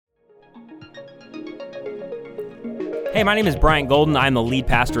Hey, my name is Bryant Golden. I'm the lead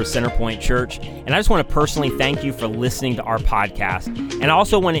pastor of Centerpoint Church, and I just want to personally thank you for listening to our podcast. And I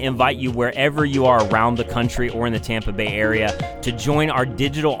also want to invite you wherever you are around the country or in the Tampa Bay area to join our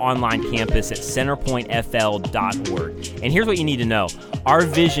digital online campus at centerpointfl.org. And here's what you need to know. Our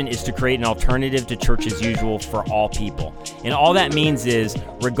vision is to create an alternative to church as usual for all people. And all that means is,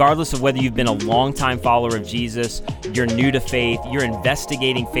 regardless of whether you've been a longtime follower of Jesus, you're new to faith, you're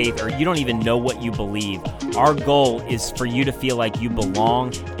investigating faith, or you don't even know what you believe, our goal is for you to feel like you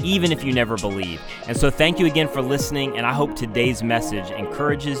belong, even if you never believe. And so thank you again for listening, and I hope today's message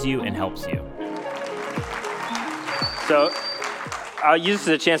encourages you and helps you. So I'll use this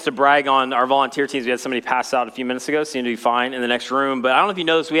as a chance to brag on our volunteer teams. We had somebody pass out a few minutes ago, seemed to be fine in the next room. But I don't know if you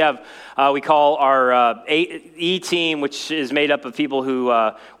noticed, we have, we call our E team, which is made up of people who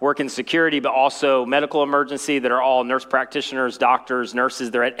work in security, but also medical emergency, that are all nurse practitioners, doctors,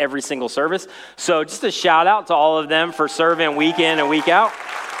 nurses. They're at every single service. So just a shout out to all of them for serving week in and week out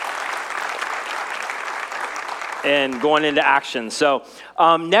and going into action. So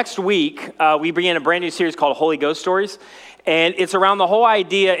next week, we begin a brand new series called Holy Ghost Stories. And it's around the whole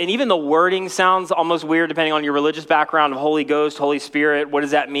idea, and even the wording sounds almost weird depending on your religious background, of Holy Ghost, Holy Spirit. What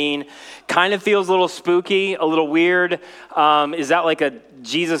does that mean? Kind of feels a little spooky, a little weird. Is that like a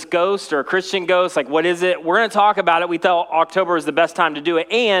Jesus ghost or a Christian ghost? Like, what is it? We're going to talk about it. We thought October is the best time to do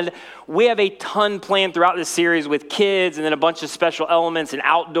it. And we have a ton planned throughout this series with kids and then a bunch of special elements and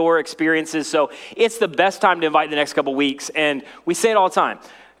outdoor experiences. So it's the best time to invite the next couple weeks. And we say it all the time.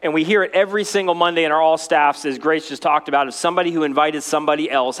 And we hear it every single Monday in our all staffs, as Grace just talked about, of somebody who invited somebody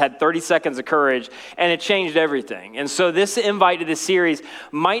else, had 30 seconds of courage, and it changed everything. And so this invite to this series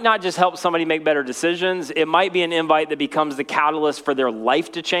might not just help somebody make better decisions. It might be an invite that becomes the catalyst for their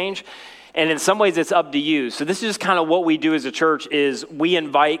life to change. And in some ways, it's up to you. So this is just kind of what we do as a church, is we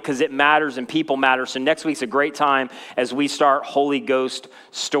invite because it matters and people matter. So next week's a great time as we start Holy Ghost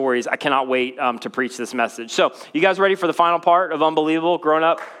Stories. I cannot wait to preach this message. So you guys ready for the final part of Unbelievable? Grown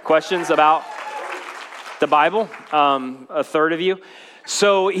up questions about the Bible? A third of you.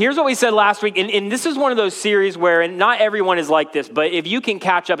 So here's what we said last week, and this is one of those series where, and not everyone is like this, but if you can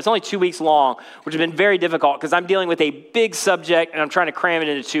catch up, it's only 2 weeks long, which has been very difficult because I'm dealing with a big subject and I'm trying to cram it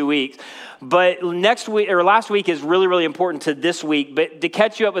into 2 weeks. But next week, or last week, is really, really important to this week. But to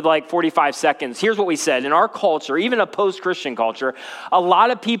catch you up with like 45 seconds, here's what we said. In our culture, even a post-Christian culture, a lot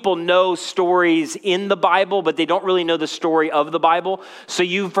of people know stories in the Bible, but they don't really know the story of the Bible. So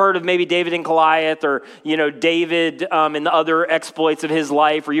you've heard of maybe David and Goliath, or David and the other exploits of his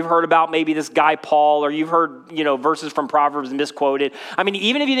life, or you've heard about maybe this guy Paul, or you've heard verses from Proverbs misquoted. I mean,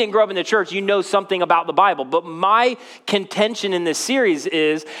 even if you didn't grow up in the church, you know something about the Bible. But my contention in this series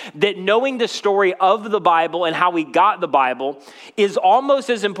is that knowing the story of the Bible and how we got the Bible is almost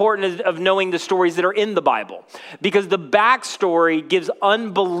as important as knowing the stories that are in the Bible, because the backstory gives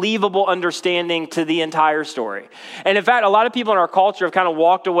unbelievable understanding to the entire story. And in fact, a lot of people in our culture have kind of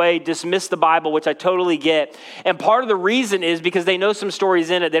walked away, dismissed the Bible, which I totally get. And part of the reason is because they know some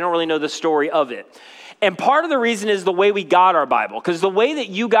stories in it, they don't really know the story of it. And part of the reason is the way we got our Bible, because the way that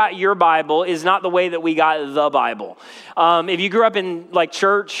you got your Bible is not the way that we got the Bible. If you grew up in like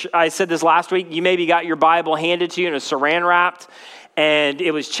church, I said this last week, you maybe got your Bible handed to you and it was saran wrapped, and it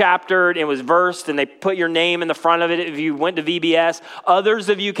was chaptered, it was versed, and they put your name in the front of it if you went to VBS. Others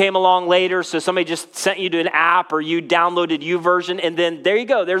of you came along later, so somebody just sent you to an app, or you downloaded YouVersion, and then there you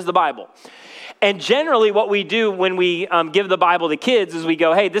go, there's the Bible. And generally what we do when we give the Bible to kids is we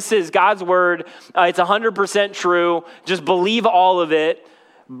go, hey, this is God's word. It's 100% true. Just believe all of it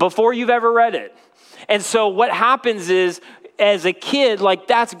before you've ever read it. And so what happens is, as a kid, like,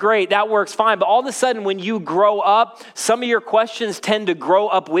 that's great, that works fine. But all of a sudden, when you grow up, some of your questions tend to grow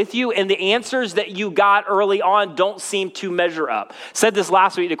up with you, and the answers that you got early on don't seem to measure up. Said this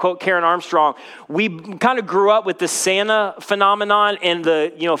last week, to quote Karen Armstrong, we kind of grew up with the Santa phenomenon and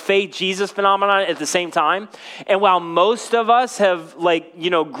the faith Jesus phenomenon at the same time. And while most of us have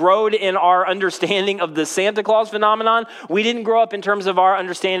grown in our understanding of the Santa Claus phenomenon, we didn't grow up in terms of our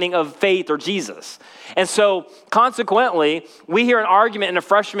understanding of faith or Jesus. And so consequently, we hear an argument in a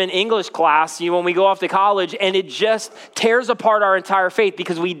freshman English class, when we go off to college, and it just tears apart our entire faith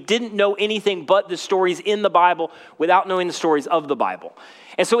because we didn't know anything but the stories in the Bible without knowing the stories of the Bible.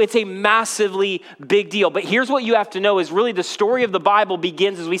 And so it's a massively big deal. But here's what you have to know is really the story of the Bible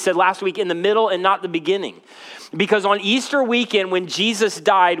begins, as we said last week, in the middle and not the beginning. Because on Easter weekend, when Jesus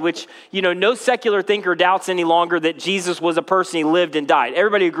died, which, no secular thinker doubts any longer that Jesus was a person, he lived and died.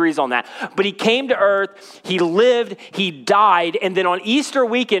 Everybody agrees on that. But he came to earth, he lived, he died, and then on Easter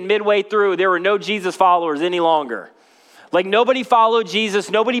weekend, midway through, there were no Jesus followers any longer. Like nobody followed Jesus,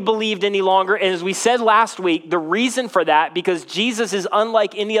 nobody believed any longer. And as we said last week, the reason for that, because Jesus is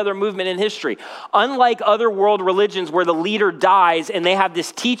unlike any other movement in history. Unlike other world religions where the leader dies and they have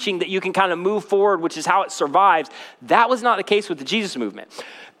this teaching that you can kind of move forward, which is how it survives. That was not the case with the Jesus movement.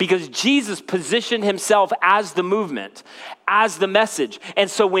 Because Jesus positioned himself as the movement, as the message. And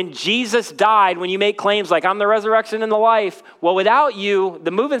so when Jesus died, when you make claims like I'm the resurrection and the life, well, without you,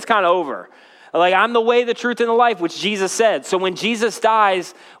 the movement's kind of over. Like I'm the way, the truth, and the life, which Jesus said. So when Jesus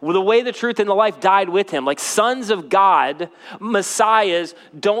dies, well, the way, the truth, and the life died with him. Like sons of God, messiahs,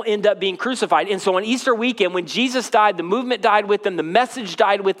 don't end up being crucified. And so on Easter weekend, when Jesus died, the movement died with him, the message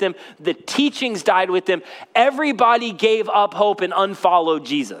died with him, the teachings died with him. Everybody gave up hope and unfollowed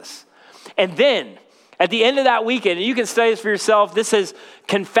Jesus. And then, at the end of that weekend, and you can study this for yourself, this has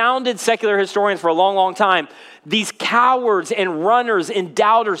confounded secular historians for a long, long time. These cowards and runners and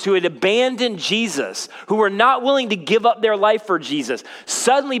doubters who had abandoned Jesus, who were not willing to give up their life for Jesus,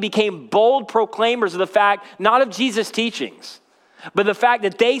 suddenly became bold proclaimers of the fact, not of Jesus' teachings, but the fact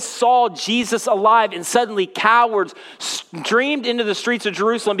that they saw Jesus alive, and suddenly cowards streamed into the streets of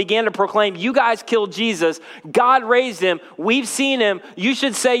Jerusalem, began to proclaim, you guys killed Jesus, God raised him, we've seen him, you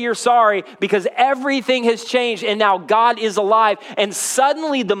should say you're sorry because everything has changed and now God is alive. And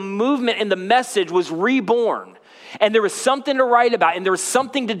suddenly the movement and the message was reborn. And there was something to write about, and there was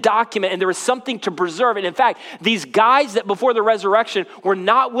something to document, and there was something to preserve. And in fact, these guys that before the resurrection were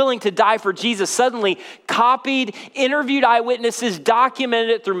not willing to die for Jesus suddenly copied, interviewed eyewitnesses, documented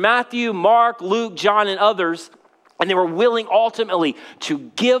it through Matthew, Mark, Luke, John, and others. And they were willing ultimately to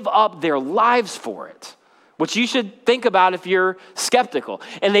give up their lives for it, which you should think about if you're skeptical.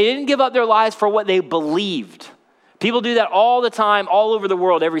 And they didn't give up their lives for what they believed. People do that all the time, all over the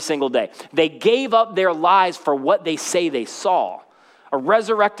world, every single day. They gave up their lives for what they say they saw, a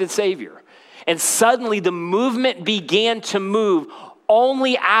resurrected Savior. And suddenly the movement began to move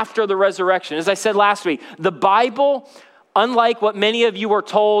only after the resurrection. As I said last week, the Bible, unlike what many of you were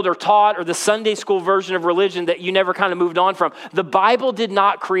told or taught, or the Sunday school version of religion that you never kind of moved on from, the Bible did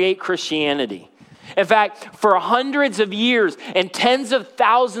not create Christianity. In fact, for hundreds of years and tens of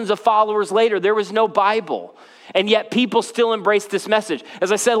thousands of followers later, there was no Bible. And yet people still embrace this message.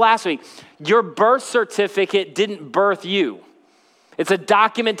 As I said last week, your birth certificate didn't birth you. It's a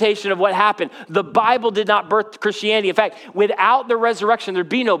documentation of what happened. The Bible did not birth Christianity. In fact, without the resurrection, there'd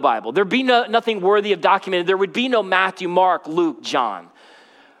be no Bible. There'd be nothing worthy of documenting. There would be no Matthew, Mark, Luke, John.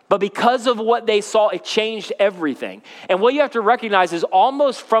 But because of what they saw, it changed everything. And what you have to recognize is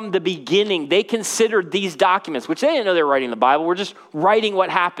almost from the beginning, they considered these documents, which they didn't know they were writing the Bible, we're just writing what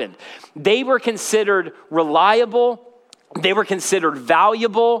happened. They were considered reliable. They were considered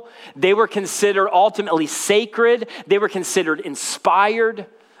valuable. They were considered ultimately sacred. They were considered inspired.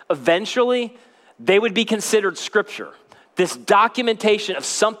 Eventually, they would be considered scripture, this documentation of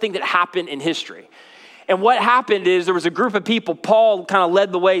something that happened in history. And what happened is there was a group of people, Paul kind of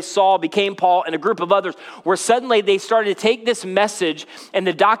led the way, Saul became Paul, and a group of others, where suddenly they started to take this message and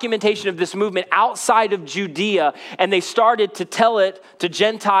the documentation of this movement outside of Judea, and they started to tell it to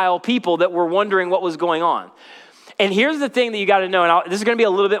Gentile people that were wondering what was going on. And here's the thing that you got to know, and this is going to be a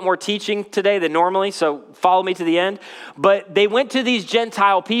little bit more teaching today than normally, so follow me to the end. But they went to these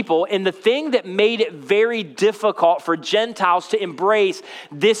Gentile people, and the thing that made it very difficult for Gentiles to embrace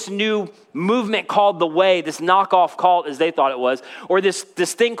this new movement called the Way, this knockoff cult as they thought it was, or this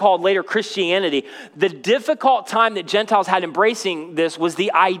thing called later Christianity, the difficult time that Gentiles had embracing this was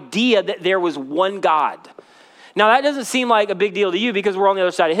the idea that there was one God. Now, that doesn't seem like a big deal to you because we're on the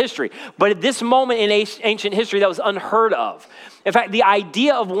other side of history. But at this moment in ancient history, that was unheard of. In fact, the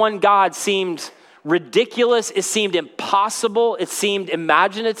idea of one God seemed ridiculous. It seemed impossible. It seemed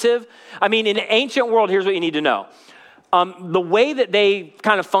imaginative. I mean, in the ancient world, here's what you need to know. The way that they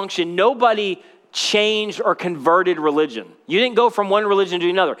kind of functioned, nobody changed or converted religion. You didn't go from one religion to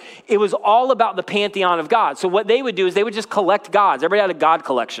another. It was all about the pantheon of God. So what they would do is they would just collect gods. Everybody had a god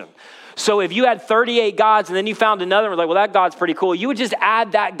collection. So if you had 38 gods and then you found another and was like, well, that God's pretty cool, you would just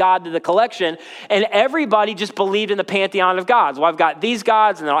add that God to the collection, and everybody just believed in the pantheon of gods. Well, I've got these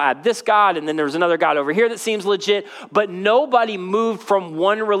gods, and then I'll add this God, and then there's another God over here that seems legit, but nobody moved from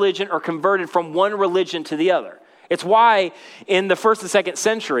one religion or converted from one religion to the other. It's why in the 1st and 2nd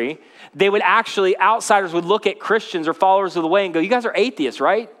century, they would actually, outsiders would look at Christians or followers of the Way and go, you guys are atheists,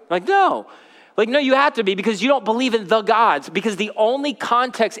 right? Like, no. Like, no, you have to be because you don't believe in the gods, because the only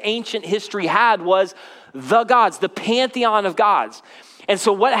context ancient history had was the gods, the pantheon of gods. And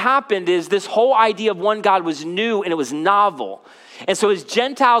so what happened is this whole idea of one God was new and it was novel. And so as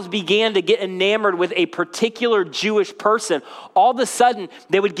Gentiles began to get enamored with a particular Jewish person, all of a sudden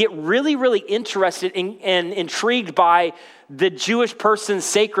they would get really, really interested and intrigued by the Jewish person's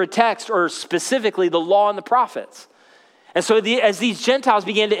sacred text, or specifically the law and the prophets. And so as these Gentiles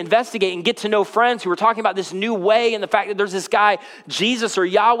began to investigate and get to know friends who were talking about this new way and the fact that there's this guy, Jesus or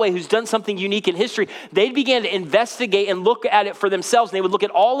Yahweh, who's done something unique in history, they began to investigate and look at it for themselves. And they would look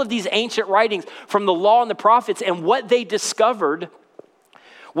at all of these ancient writings from the law and the prophets. And what they discovered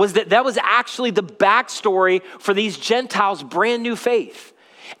was that was actually the backstory for these Gentiles' brand new faith.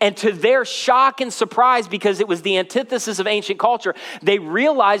 And to their shock and surprise, because it was the antithesis of ancient culture, they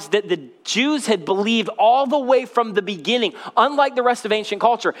realized that the Jews had believed all the way from the beginning, unlike the rest of ancient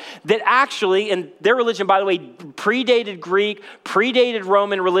culture, that actually, and their religion, by the way, predated Greek, predated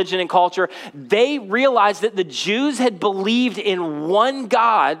Roman religion and culture, they realized that the Jews had believed in one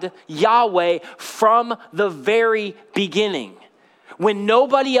God, Yahweh, from the very beginning. When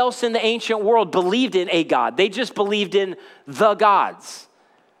nobody else in the ancient world believed in a God, they just believed in the gods.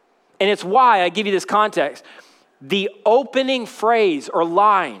 And it's why I give you this context. The opening phrase or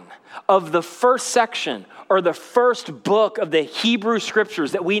line of the first section or the first book of the Hebrew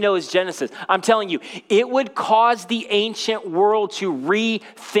scriptures that we know as Genesis, I'm telling you, it would cause the ancient world to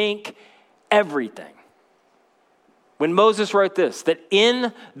rethink everything. When Moses wrote this, that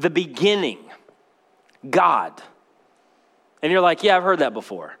in the beginning, God, and you're like, yeah, I've heard that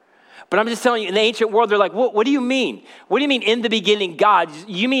before. But I'm just telling you, in the ancient world, they're like, what do you mean? What do you mean in the beginning, God?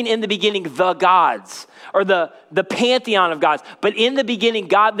 You mean in the beginning, the gods, or the pantheon of gods. But in the beginning,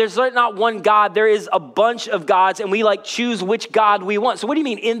 God, there's not one God. There is a bunch of gods, and we choose which God we want. So what do you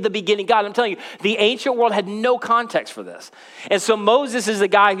mean in the beginning, God? I'm telling you, the ancient world had no context for this. And so Moses is the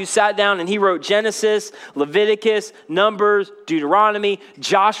guy who sat down and he wrote Genesis, Leviticus, Numbers, Deuteronomy,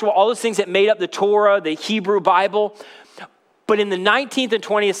 Joshua, all those things that made up the Torah, the Hebrew Bible. But in the 19th and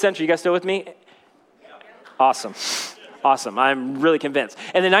 20th century, you guys still with me? Awesome. I'm really convinced.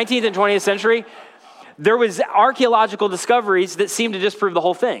 In the 19th and 20th century, there was archaeological discoveries that seemed to disprove the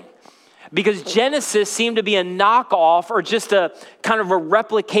whole thing. Because Genesis seemed to be a knockoff or just a kind of a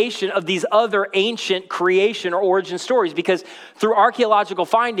replication of these other ancient creation or origin stories. Because through archaeological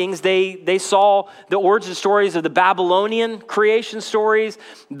findings, they saw the origin stories of the Babylonian creation stories,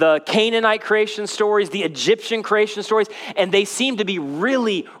 the Canaanite creation stories, the Egyptian creation stories, and they seemed to be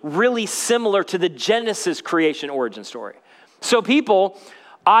really, really similar to the Genesis creation origin story. So people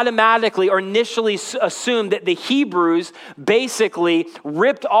automatically or initially assumed that the Hebrews basically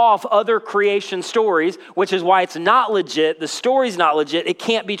ripped off other creation stories, which is why it's not legit. The story's not legit. It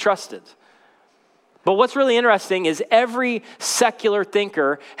can't be trusted. But what's really interesting is every secular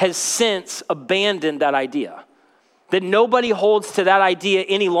thinker has since abandoned that idea. That nobody holds to that idea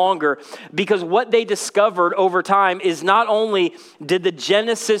any longer, because what they discovered over time is not only did the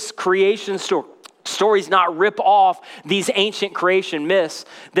Genesis creation stories not rip off these ancient creation myths,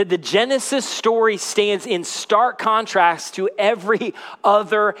 that the Genesis story stands in stark contrast to every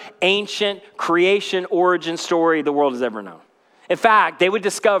other ancient creation origin story the world has ever known. In fact, they would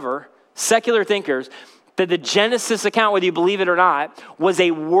discover, secular thinkers, that the Genesis account, whether you believe it or not, was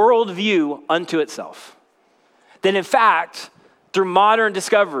a worldview unto itself. That in fact, through modern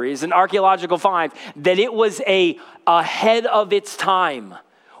discoveries and archaeological finds, that it was a ahead of its time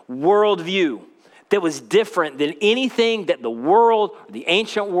worldview that was different than anything that the world, or the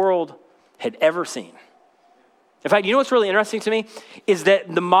ancient world, had ever seen. In fact, you know what's really interesting to me? Is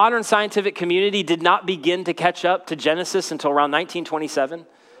that the modern scientific community did not begin to catch up to Genesis until around 1927,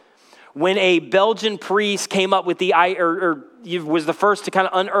 when a Belgian priest came up with was the first to kind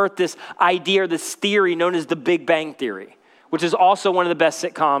of unearth this idea or this theory known as the Big Bang Theory, which is also one of the best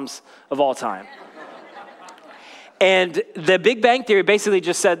sitcoms of all time. And the Big Bang Theory basically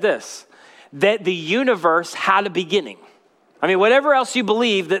just said this, that the universe had a beginning. I mean, whatever else you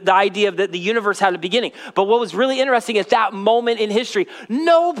believe, that the idea of that the universe had a beginning. But what was really interesting at that moment in history,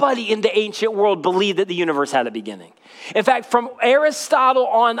 nobody in the ancient world believed that the universe had a beginning. In fact, from Aristotle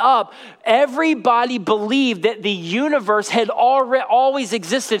on up, everybody believed that the universe had always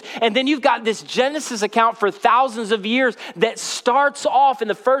existed. And then you've got this Genesis account for thousands of years that starts off in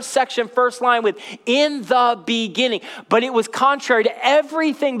the first section, first line with, in the beginning. But it was contrary to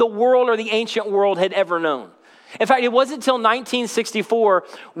everything the world or the ancient world had ever known. In fact, it wasn't until 1964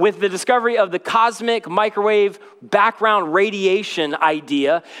 with the discovery of the cosmic microwave background radiation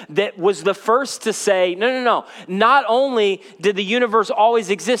idea that was the first to say, no. Not only did the universe always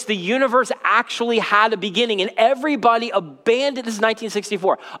exist, the universe actually had a beginning, and everybody abandoned, this is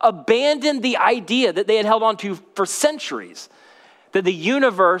 1964, abandoned the idea that they had held on to for centuries, that the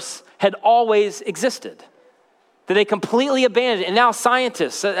universe had always existed, that they completely abandoned it. And now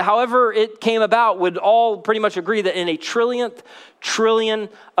scientists, however it came about, would all pretty much agree that in a trillionth trillion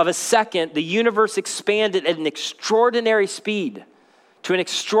of a second, the universe expanded at an extraordinary speed to an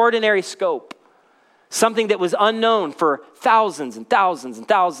extraordinary scope, something that was unknown for thousands and thousands and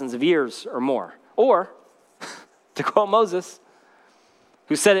thousands of years or more. Or, to quote Moses,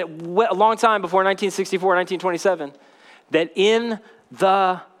 who said it a long time before 1964, 1927, that in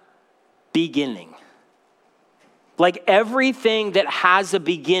the beginning, like everything that has a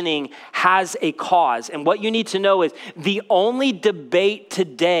beginning has a cause. And what you need to know is the only debate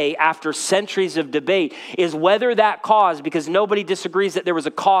today, after centuries of debate, is whether that cause, because nobody disagrees that there was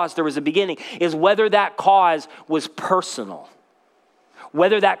a cause, there was a beginning, is whether that cause was personal,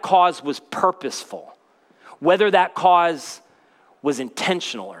 whether that cause was purposeful, whether that cause was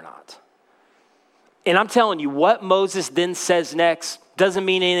intentional or not. And I'm telling you, what Moses then says next doesn't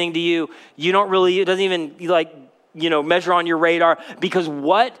mean anything to you. You don't really, it doesn't even measure on your radar, because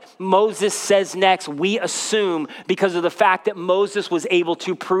what Moses says next, we assume because of the fact that Moses was able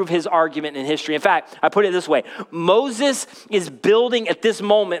to prove his argument in history. In fact, I put it this way. Moses is building at this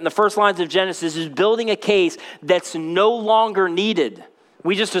moment in the first lines of Genesis, is building a case that's no longer needed.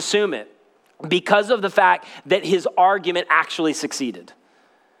 We just assume it because of the fact that his argument actually succeeded.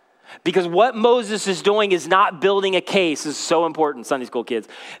 Because what Moses is doing is not building a case. This is so important, Sunday school kids.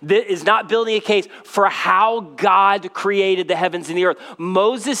 This is not building a case for how God created the heavens and the earth.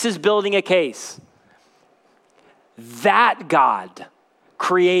 Moses is building a case that God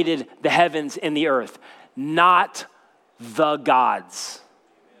created the heavens and the earth, not the gods.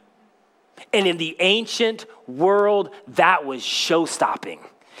 And in the ancient world, that was show-stopping.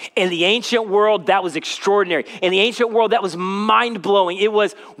 In the ancient world, that was extraordinary. In the ancient world, that was mind-blowing. It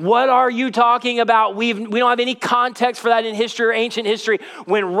was, what are you talking about? We don't have any context for that in history or ancient history.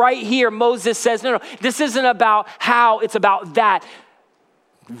 When right here, Moses says, no, this isn't about how, it's about that.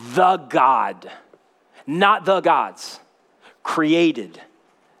 The God, not the gods, created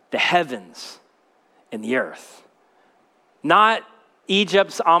the heavens and the earth. Not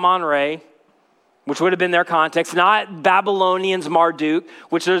Egypt's Amun-Re, which would have been their context, not Babylonians' Marduk,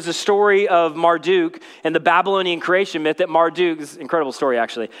 which there's a story of Marduk and the Babylonian creation myth that Marduk, this is an incredible story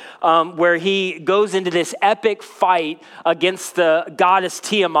actually, where he goes into this epic fight against the goddess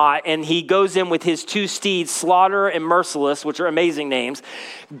Tiamat, and he goes in with his two steeds, Slaughter and Merciless, which are amazing names,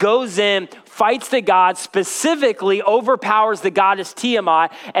 goes in, fights the god, specifically overpowers the goddess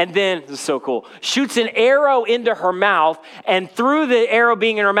Tiamat, and then, this is so cool, shoots an arrow into her mouth, and through the arrow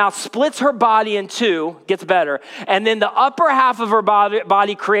being in her mouth, splits her body in two, gets better, and then the upper half of her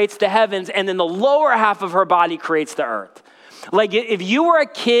body creates the heavens, and then the lower half of her body creates the earth. Like if you were a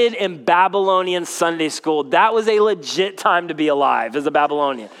kid in Babylonian Sunday school, that was a legit time to be alive as a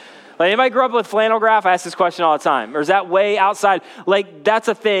Babylonian. Like, anybody grew up with flannel graph? I ask this question all the time. Or is that way outside? Like, that's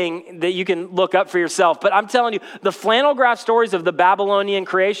a thing that you can look up for yourself. But I'm telling you, the flannel graph stories of the Babylonian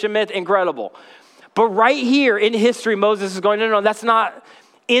creation myth, incredible. But right here in history, Moses is going, no, that's not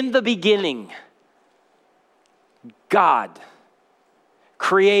in the beginning. God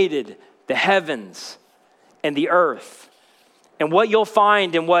created the heavens and the earth. And what you'll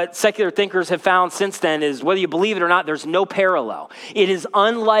find and what secular thinkers have found since then is, whether you believe it or not, there's no parallel. It is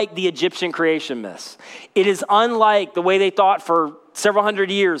unlike the Egyptian creation myths. It is unlike the way they thought for several hundred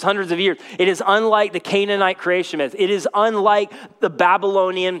years, hundreds of years. It is unlike the Canaanite creation myth. It is unlike the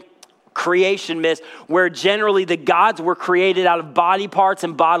Babylonian creation myth, where generally the gods were created out of body parts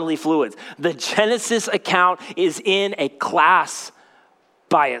and bodily fluids. The Genesis account is in a class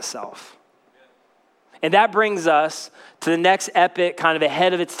by itself. And that brings us to the next epic, kind of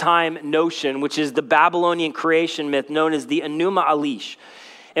ahead of its time notion, which is the Babylonian creation myth known as the Enuma Elish.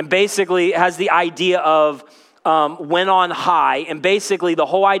 And basically it has the idea of when on high. And basically the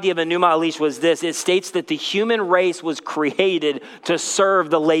whole idea of Enuma Elish was this. It states that the human race was created to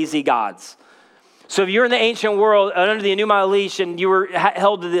serve the lazy gods. So if you're in the ancient world under the Enuma Elish and you were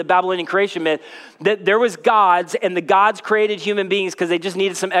held to the Babylonian creation myth, that there was gods, and the gods created human beings because they just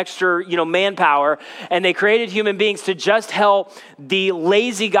needed some extra, manpower, and they created human beings to just help the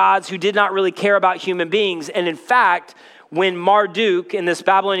lazy gods who did not really care about human beings. And in fact, when Marduk in this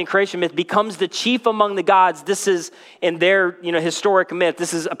Babylonian creation myth becomes the chief among the gods, this is in their, historic myth,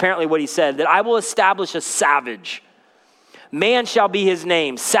 this is apparently what he said, that I will establish a savage. Man shall be his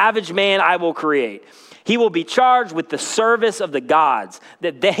name. Savage man I will create. He will be charged with the service of the gods,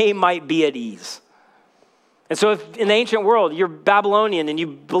 that they might be at ease. And so if in the ancient world, you're Babylonian and you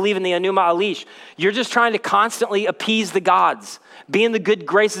believe in the Enuma Elish, you're just trying to constantly appease the gods, be in the good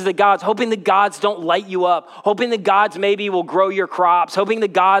graces of the gods, hoping the gods don't light you up, hoping the gods maybe will grow your crops, hoping the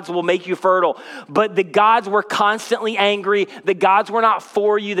gods will make you fertile. But the gods were constantly angry. The gods were not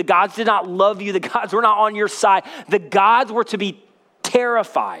for you. The gods did not love you. The gods were not on your side. The gods were to be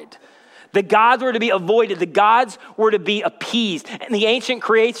terrified. The gods were to be avoided. The gods were to be appeased. And the ancient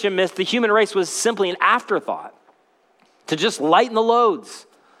creation myth, the human race was simply an afterthought to just lighten the loads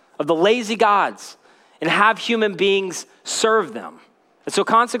of the lazy gods and have human beings serve them. And so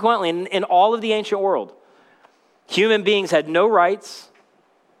consequently, in all of the ancient world, human beings had no rights,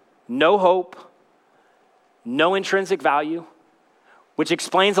 no hope, no intrinsic value, which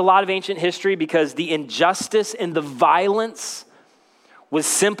explains a lot of ancient history because the injustice and the violence was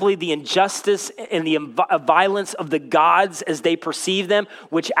simply the injustice and the violence of the gods as they perceived them,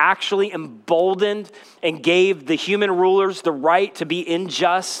 which actually emboldened and gave the human rulers the right to be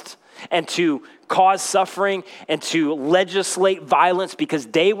unjust and to cause suffering and to legislate violence because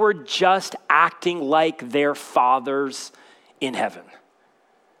they were just acting like their fathers in heaven.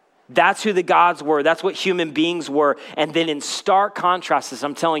 That's who the gods were. That's what human beings were. And then in stark contrast, as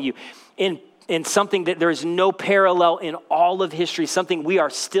I'm telling you, in something that there is no parallel in all of history, something we are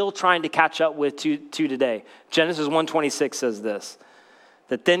still trying to catch up with to today. Genesis 1:26 says this,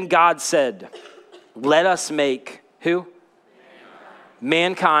 that then God said, let us make, who?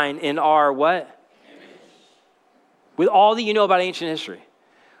 Mankind in our what? Image. With all that you know about ancient history,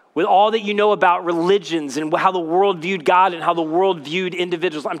 with all that you know about religions and how the world viewed God and how the world viewed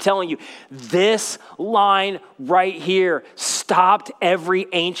individuals, I'm telling you, this line right here stopped every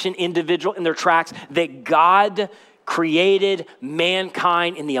ancient individual in their tracks, that God created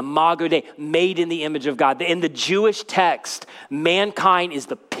mankind in the imago Dei, made in the image of God. In the Jewish text, mankind is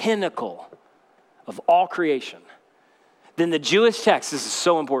the pinnacle of all creation. Then the Jewish text, this is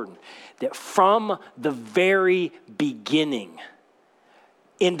so important, that from the very beginning,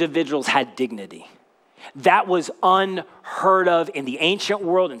 individuals had dignity. That was unheard of in the ancient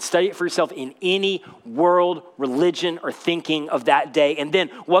world, and study it for yourself in any world, religion, or thinking of that day. And then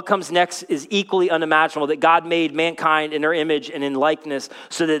what comes next is equally unimaginable, that God made mankind in their image and in likeness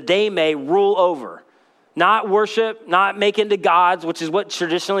so that they may rule over, not worship, not make into gods, which is what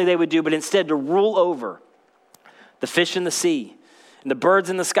traditionally they would do, but instead to rule over the fish in the sea, and the birds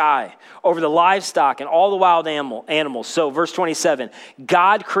in the sky, over the livestock and all the wild animals. So verse 27,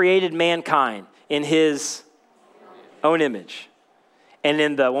 God created mankind in his own image. And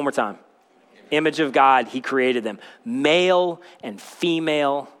in the, one more time, image of God, he created them. Male and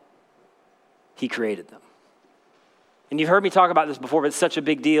female, he created them. And you've heard me talk about this before, but it's such a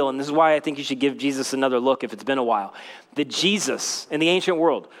big deal. And this is why I think you should give Jesus another look if it's been a while. That Jesus in the ancient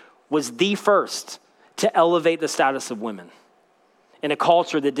world was the first to elevate the status of women in a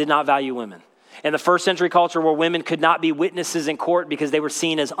culture that did not value women. In the first century culture where women could not be witnesses in court because they were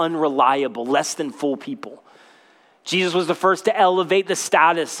seen as unreliable, less than full people. Jesus was the first to elevate the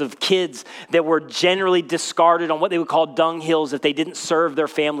status of kids that were generally discarded on what they would call dunghills if they didn't serve their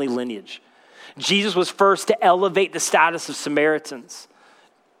family lineage. Jesus was first to elevate the status of Samaritans,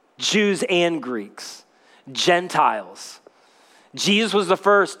 Jews and Greeks, Gentiles. Jesus was the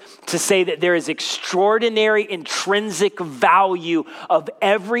first to say that there is extraordinary intrinsic value of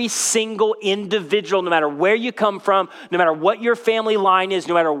every single individual, no matter where you come from, no matter what your family line is,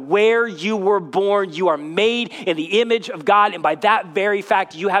 no matter where you were born, you are made in the image of God. And by that very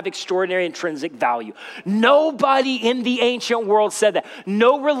fact, you have extraordinary intrinsic value. Nobody in the ancient world said that.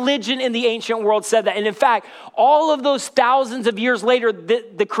 No religion in the ancient world said that. And in fact, all of those thousands of years later,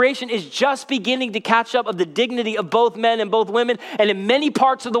 the creation is just beginning to catch up of the dignity of both men and both women. And in many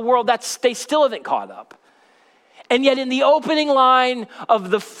parts of the world, they still haven't caught up. And yet in the opening line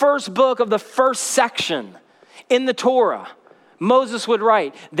of the first book of the first section in the Torah, Moses would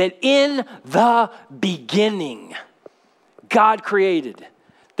write that in the beginning, God created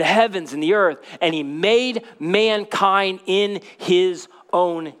the heavens and the earth, and he made mankind in his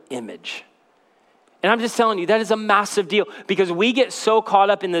own image. And I'm just telling you, that is a massive deal because we get so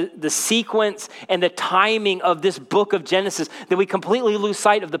caught up in the sequence and the timing of this book of Genesis that we completely lose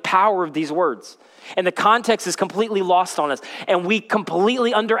sight of the power of these words. And the context is completely lost on us. And we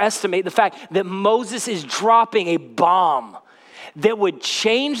completely underestimate the fact that Moses is dropping a bomb that would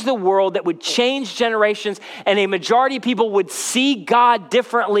change the world, that would change generations, and a majority of people would see God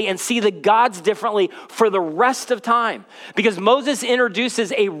differently and see the gods differently for the rest of time. Because Moses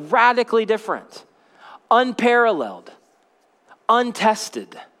introduces a radically different, unparalleled,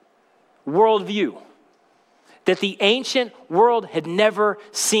 untested worldview that the ancient world had never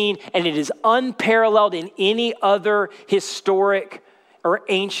seen, and it is unparalleled in any other historic or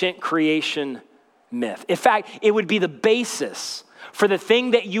ancient creation myth. In fact, it would be the basis for the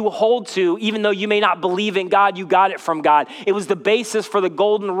thing that you hold to, even though you may not believe in God, you got it from God. It was the basis for the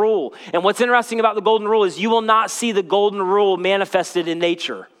golden rule. And what's interesting about the golden rule is you will not see the golden rule manifested in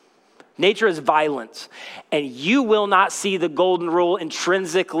nature. Nature is violence, and you will not see the golden rule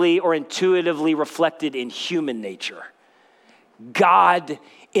intrinsically or intuitively reflected in human nature. God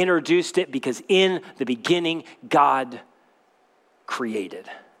introduced it because in the beginning, God created.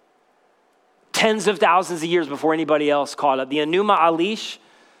 Tens of thousands of years before anybody else caught up. The Enuma Elish,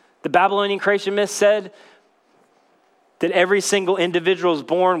 the Babylonian creation myth, said that every single individual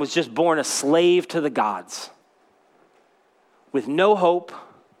was just born a slave to the gods with no hope,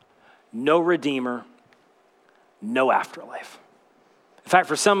 no redeemer, no afterlife. In fact,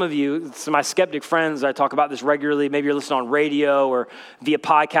 for some of you, some of my skeptic friends, I talk about this regularly. Maybe you're listening on radio or via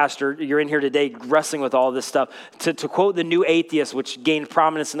podcast, or you're in here today wrestling with all of this stuff. To quote the New Atheist, which gained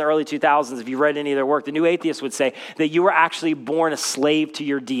prominence in the early 2000s, if you've read any of their work, the New Atheist would say that you were actually born a slave to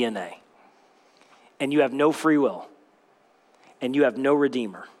your DNA. And you have no free will. And you have no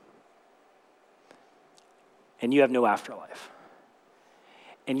redeemer. And you have no afterlife.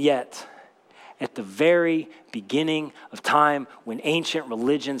 And yet, at the very beginning of time, when ancient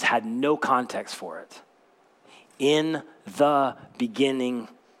religions had no context for it, in the beginning,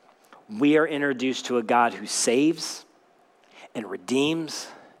 we are introduced to a God who saves and redeems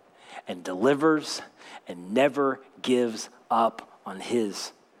and delivers and never gives up on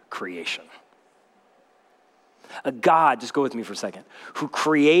his creation. A God, just go with me for a second, who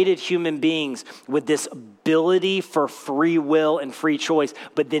created human beings with this ability for free will and free choice,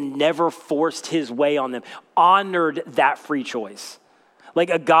 but then never forced his way on them, honored that free choice. Like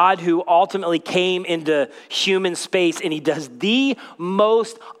a God who ultimately came into human space and he does the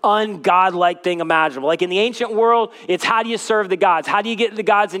most ungodlike thing imaginable. Like in the ancient world, it's how do you serve the gods? How do you get the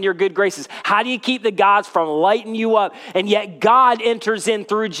gods in your good graces? How do you keep the gods from lighting you up? And yet God enters in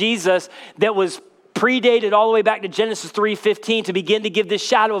through Jesus that was predated all the way back to Genesis 3:15 to begin to give this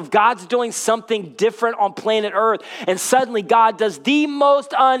shadow of God's doing something different on planet Earth. And suddenly God does the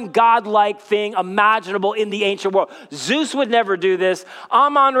most ungodlike thing imaginable in the ancient world. Zeus would never do this.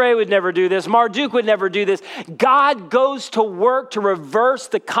 Amun-Re would never do this. Marduk would never do this. God goes to work to reverse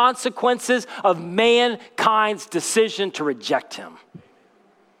the consequences of mankind's decision to reject him.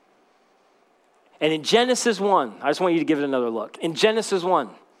 And in Genesis 1, I just want you to give it another look. In Genesis 1,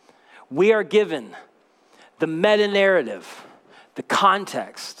 we are given the meta-narrative, the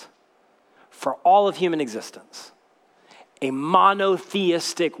context for all of human existence. A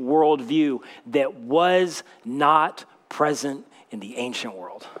monotheistic worldview that was not present in the ancient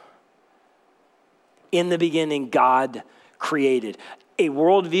world. In the beginning, God created a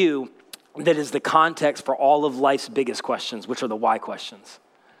worldview that is the context for all of life's biggest questions, which are the why questions.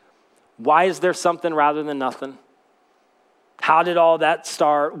 Why is there something rather than nothing? How did all that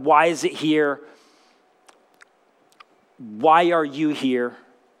start? Why is it here? Why are you here?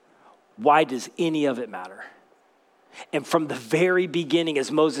 Why does any of it matter? And from the very beginning,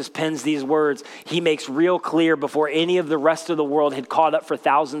 as Moses pens these words, he makes real clear before any of the rest of the world had caught up for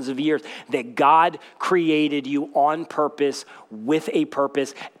thousands of years that God created you on purpose, with a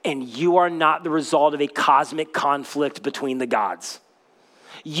purpose, and you are not the result of a cosmic conflict between the gods.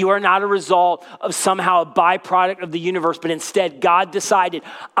 You are not a result of somehow a byproduct of the universe, but instead God decided,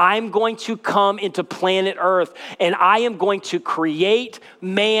 I'm going to come into planet Earth and I am going to create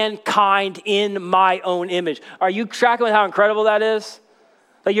mankind in my own image. Are you tracking with how incredible that is?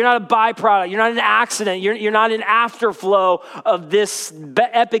 Like you're not a byproduct, you're not an accident, you're not an afterflow of this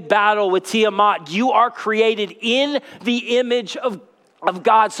epic battle with Tiamat. You are created in the image of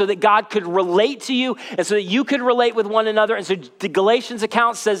God so that God could relate to you and so that you could relate with one another. And so the Galatians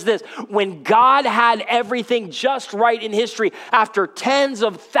account says this: when God had everything just right in history, after tens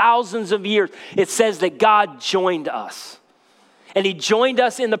of thousands of years, it says that God joined us. And he joined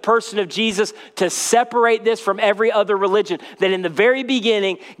us in the person of Jesus to separate this from every other religion. That in the very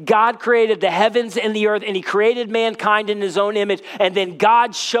beginning, God created the heavens and the earth, and he created mankind in his own image. And then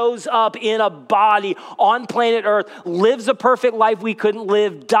God shows up in a body on planet Earth, lives a perfect life we couldn't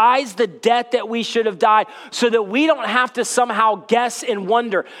live, dies the death that we should have died, so that we don't have to somehow guess and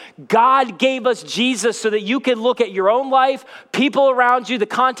wonder. God gave us Jesus so that you could look at your own life, people around you, the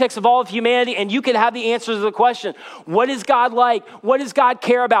context of all of humanity, and you could have the answers to the question, what is God like? like? What does God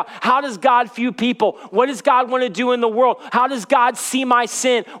care about? How does God view people? What does God want to do in the world? How does God see my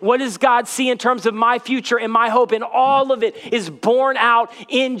sin? What does God see in terms of my future and my hope? And all of it is born out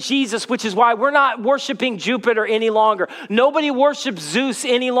in Jesus, which is why we're not worshiping Jupiter any longer. Nobody worships Zeus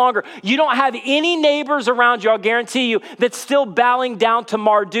any longer. You don't have any neighbors around you, I'll guarantee you, that's still bowing down to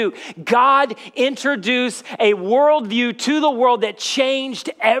Marduk. God introduced a worldview to the world that changed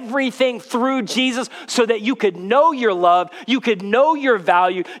everything through Jesus so that you could know your love, you could know your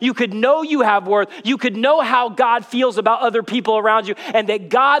value, you could know you have worth, you could know how God feels about other people around you, and that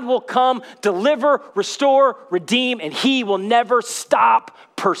God will come, deliver, restore, redeem, and he will never stop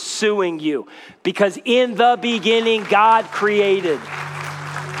pursuing you. Because in the beginning, God created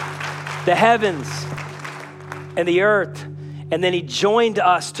the heavens and the earth, and then he joined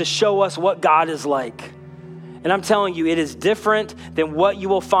us to show us what God is like. And I'm telling you, it is different than what you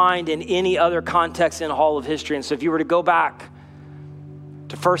will find in any other context in all of history. And so if you were to go back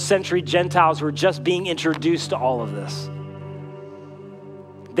to first century Gentiles who were just being introduced to all of this,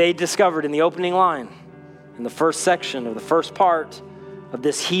 they discovered in the opening line, in the first section of the first part of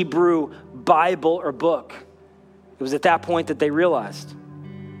this Hebrew Bible or book, it was at that point that they realized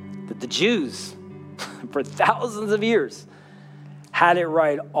that the Jews, for thousands of years, had it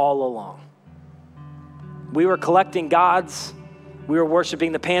right all along. We were collecting gods. We were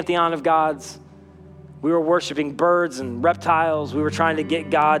worshiping the pantheon of gods. We were worshiping birds and reptiles. We were trying to get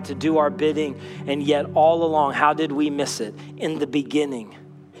God to do our bidding. And yet all along, how did we miss it? In the beginning,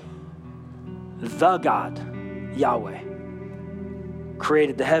 the God, Yahweh,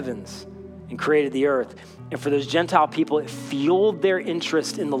 created the heavens and created the earth. And for those Gentile people, it fueled their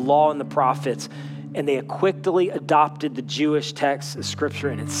interest in the law and the prophets. And they quickly adopted the Jewish text as scripture,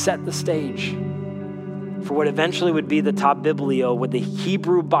 and it set the stage for what eventually would be the top biblio, where the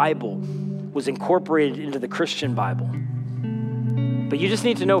Hebrew Bible was incorporated into the Christian Bible. But you just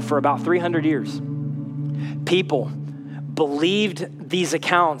need to know, for about 300 years, people believed these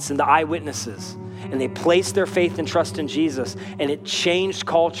accounts and the eyewitnesses, and they placed their faith and trust in Jesus, and it changed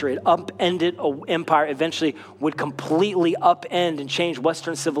culture. It upended an empire, eventually would completely upend and change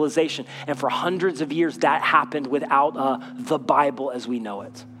Western civilization. And for hundreds of years, that happened without the Bible as we know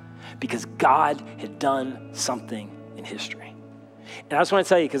it, because God had done something in history. And I just want to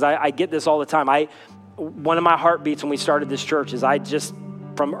tell you, because I get this all the time. One of my heartbeats when we started this church is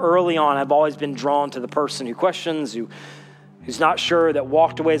from early on, I've always been drawn to the person who questions, who's not sure, that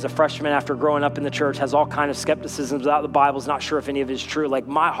walked away as a freshman after growing up in the church, has all kind of skepticisms about the Bible, is not sure if any of it is true. Like,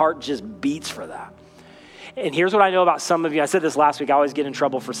 my heart just beats for that. And here's what I know about some of you. I said this last week. I always get in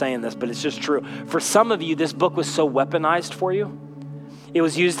trouble for saying this, but it's just true. For some of you, this book was so weaponized for you. It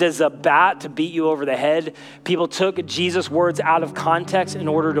was used as a bat to beat you over the head. People took Jesus' words out of context in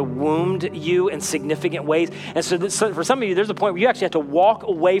order to wound you in significant ways. And so for some of you, there's a point where you actually have to walk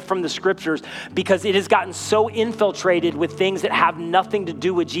away from the scriptures because it has gotten so infiltrated with things that have nothing to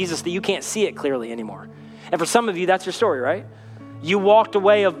do with Jesus that you can't see it clearly anymore. And for some of you, that's your story, right? You walked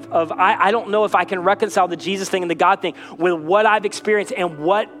away I don't know if I can reconcile the Jesus thing and the God thing with what I've experienced and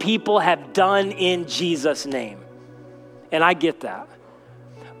what people have done in Jesus' name. And I get that.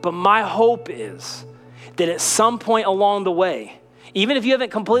 But my hope is that at some point along the way, even if you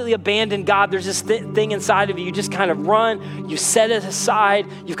haven't completely abandoned God, there's this thing inside of you. You just kind of run, you set it aside,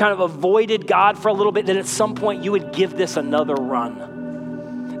 you've kind of avoided God for a little bit, that at some point you would give this another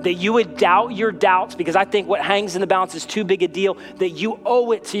run. That you would doubt your doubts, because I think what hangs in the balance is too big a deal, that you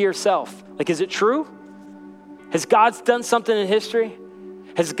owe it to yourself. Like, is it true? Has God done something in history?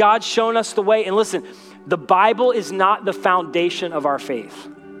 Has God shown us the way? And listen, the Bible is not the foundation of our faith.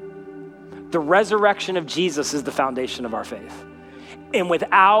 The resurrection of Jesus is the foundation of our faith. And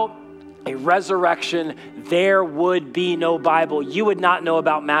without a resurrection, there would be no Bible. You would not know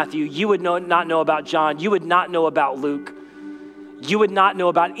about Matthew. You would not know about John. You would not know about Luke. You would not know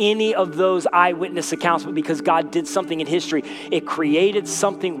about any of those eyewitness accounts, but because God did something in history, it created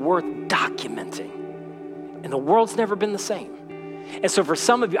something worth documenting. And the world's never been the same. And so for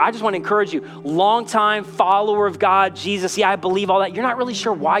some of you, I just want to encourage you, longtime follower of God, Jesus, yeah, I believe all that. You're not really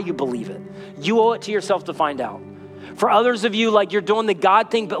sure why you believe it. You owe it to yourself to find out. For others of you, like, you're doing the God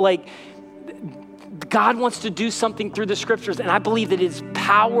thing, but like, God wants to do something through the scriptures. And I believe that it's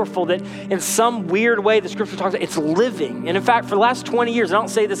powerful, that in some weird way, the scripture talks about it's living. And in fact, for the last 20 years, and I don't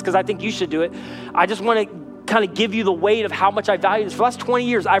say this because I think you should do it, I just want to kind of give you the weight of how much I value this. For the last 20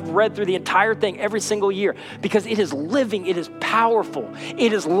 years, I've read through the entire thing every single year because it is living, it is powerful,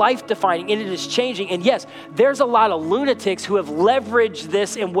 it is life-defining, and it is changing. And yes, there's a lot of lunatics who have leveraged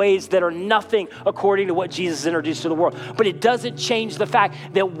this in ways that are nothing according to what Jesus introduced to the world. But it doesn't change the fact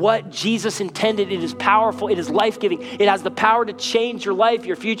that what Jesus intended, it is powerful, it is life-giving, it has the power to change your life,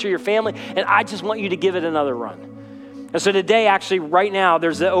 your future, your family, and I just want you to give it another run. And so today, actually, right now,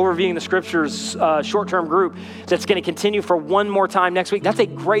 there's the Overviewing the Scriptures short-term group that's going to continue for one more time next week. That's a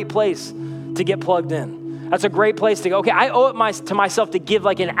great place to get plugged in. That's a great place to go, okay, I owe it to myself to give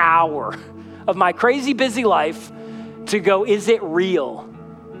like an hour of my crazy busy life to go, is it real?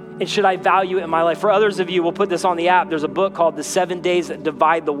 And should I value it in my life? For others of you, we'll put this on the app. There's a book called The 7 Days That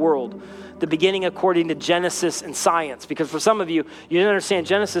Divide the World, the beginning according to Genesis and science. Because for some of you, you didn't understand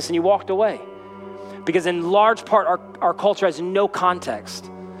Genesis and you walked away. Because in large part, our culture has no context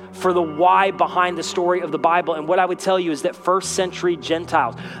for the why behind the story of the Bible. And what I would tell you is that first century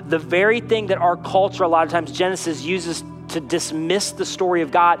Gentiles, the very thing that our culture, a lot of times Genesis uses to dismiss the story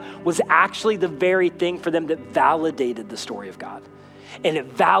of God, was actually the very thing for them that validated the story of God. And it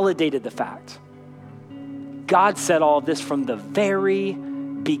validated the fact. God said all of this from the very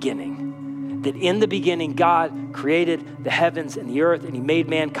beginning. That in the beginning, God created the heavens and the earth, and he made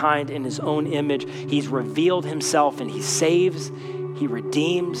mankind in his own image. He's revealed himself, and he saves, he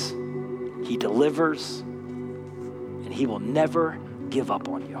redeems, he delivers, and he will never give up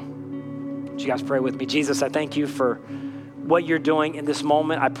on you. Would you guys pray with me? Jesus, I thank you for what you're doing in this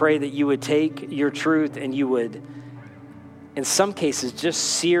moment. I pray that you would take your truth and you would, in some cases, just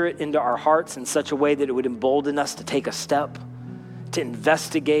sear it into our hearts in such a way that it would embolden us to take a step, to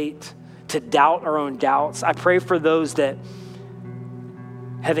investigate, to doubt our own doubts. I pray for those that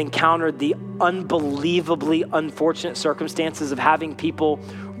have encountered the unbelievably unfortunate circumstances of having people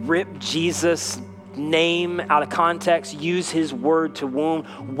rip Jesus' name out of context, use his word to wound,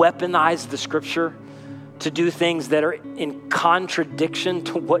 weaponize the scripture to do things that are in contradiction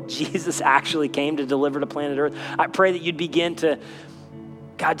to what Jesus actually came to deliver to planet Earth. I pray that you'd begin to,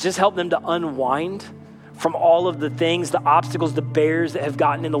 God, just help them to unwind from all of the things, the obstacles, the barriers that have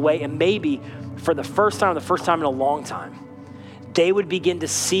gotten in the way. And maybe for the first time in a long time, they would begin to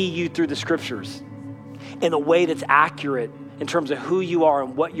see you through the scriptures in a way that's accurate in terms of who you are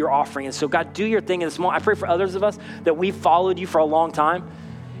and what you're offering. And so God, do your thing in this moment. I pray for others of us that we've followed you for a long time,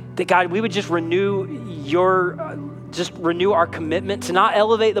 that God, we would just renew our commitment to not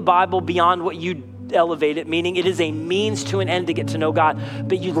elevate the Bible beyond what you elevate it, meaning it is a means to an end to get to know God,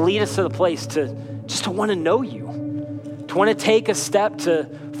 but you lead us to the place to want to know you, to want to take a step to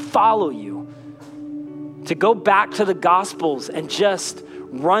follow you, to go back to the Gospels and just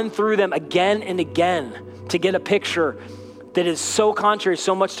run through them again and again to get a picture that is so contrary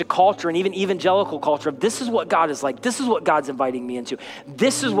so much to culture and even evangelical culture of this is what God is like. This is what God's inviting me into.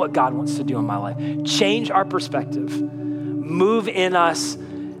 This is what God wants to do in my life. Change our perspective, move in us,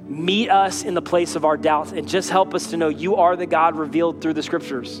 meet us in the place of our doubts, and just help us to know you are the God revealed through the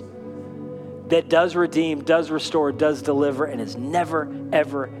scriptures that does redeem, does restore, does deliver, and is never,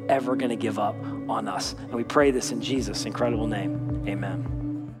 ever, ever going to give up on us. And we pray this in Jesus' incredible name. Amen.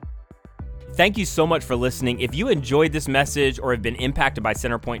 Thank you so much for listening. If you enjoyed this message or have been impacted by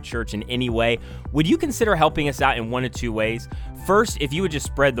Centerpoint Church in any way, would you consider helping us out in one of two ways? First, if you would just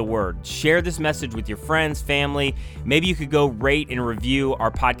spread the word, share this message with your friends, family. Maybe you could go rate and review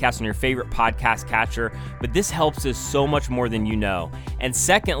our podcast on your favorite podcast catcher, but this helps us so much more than you know. And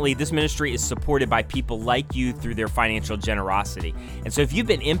secondly, this ministry is supported by people like you through their financial generosity. And so if you've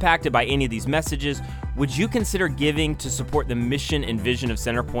been impacted by any of these messages, would you consider giving to support the mission and vision of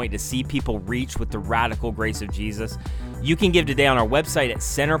Centerpoint to see people reach with the radical grace of Jesus? You can give today on our website at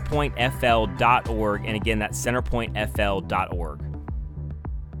centerpointfl.org. And again, that's centerpointfl.org.